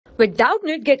With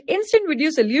Doubtnut, get instant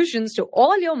video solutions to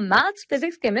all your maths,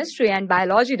 physics, chemistry, and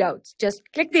biology doubts. Just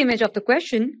click the image of the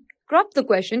question, crop the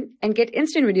question, and get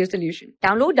instant video solution.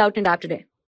 Download Doubtnut app today.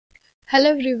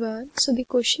 Hello everyone. So the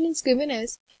question is given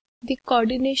as the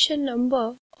coordination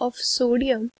number of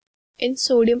sodium in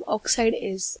sodium oxide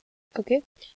is. Okay,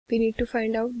 we need to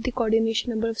find out the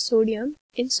coordination number of sodium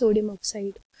in sodium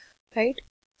oxide, right?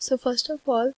 So first of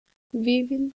all, we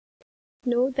will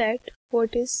know that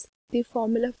what is the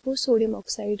formula for sodium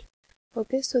oxide.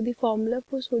 Okay, so the formula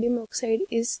for sodium oxide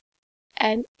is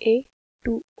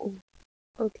Na2O.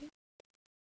 Okay,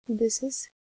 this is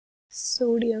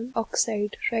sodium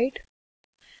oxide, right?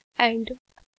 And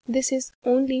this is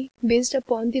only based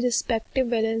upon the respective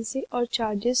valency or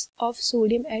charges of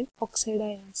sodium and oxide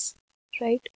ions,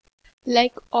 right?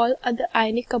 Like all other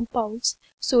ionic compounds,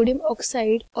 sodium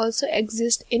oxide also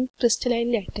exists in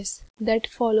crystalline lattice that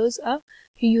follows a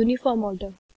uniform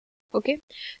order. Okay,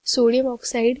 sodium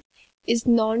oxide is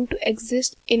known to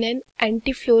exist in an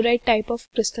antifluoride type of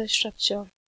crystal structure.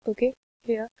 Okay,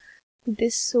 here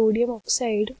this sodium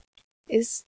oxide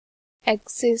exists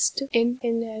in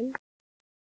an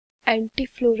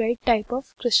antifluoride type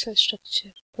of crystal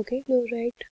structure. Okay,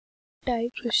 fluoride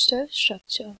type crystal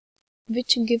structure,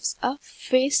 which gives a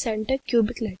face center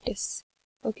cubic lattice.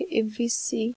 Okay, if we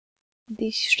see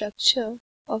the structure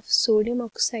of sodium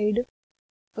oxide,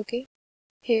 okay,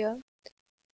 here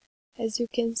as you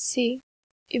can see,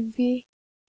 if we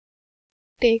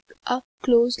take a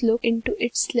close look into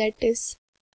its lattice,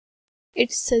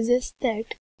 it suggests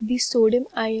that the sodium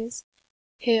ions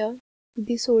here,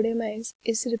 the sodium ions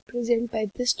is represented by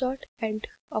this dot and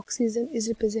oxygen is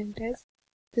represented as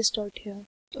this dot here.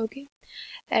 Okay,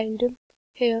 and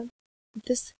here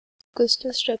this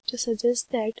crystal structure suggests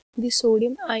that the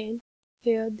sodium ion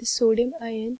here, the sodium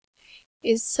ion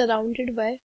is surrounded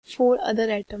by 4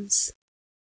 other atoms.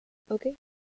 Okay,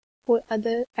 4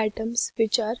 other atoms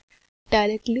which are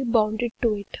directly bounded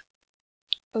to it.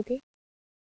 Okay,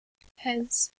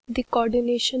 hence the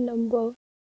coordination number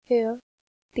here,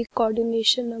 the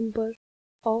coordination number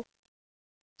of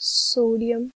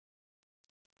sodium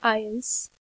ions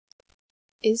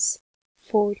is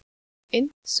 4 in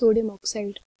sodium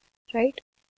oxide, right?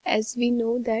 As we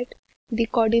know that the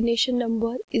coordination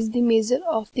number is the measure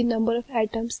of the number of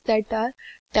atoms that are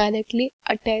directly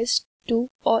attached to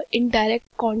or in direct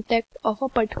contact of a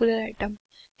particular atom.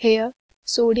 Here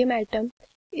sodium atom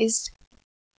is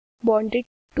bonded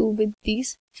to with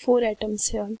these 4 atoms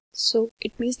here, so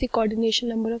it means the coordination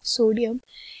number of sodium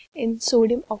in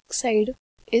sodium oxide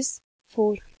is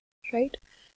 4, right?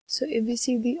 So if we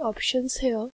see the options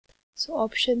here, so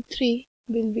option 3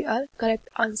 will be our correct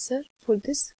answer for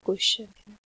this question.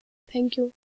 Thank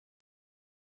you.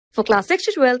 For class 6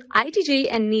 to 12, IIT JEE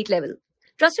and NEET level.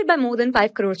 Trusted by more than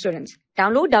 5 crore students.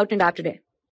 Download Doubtnut app today.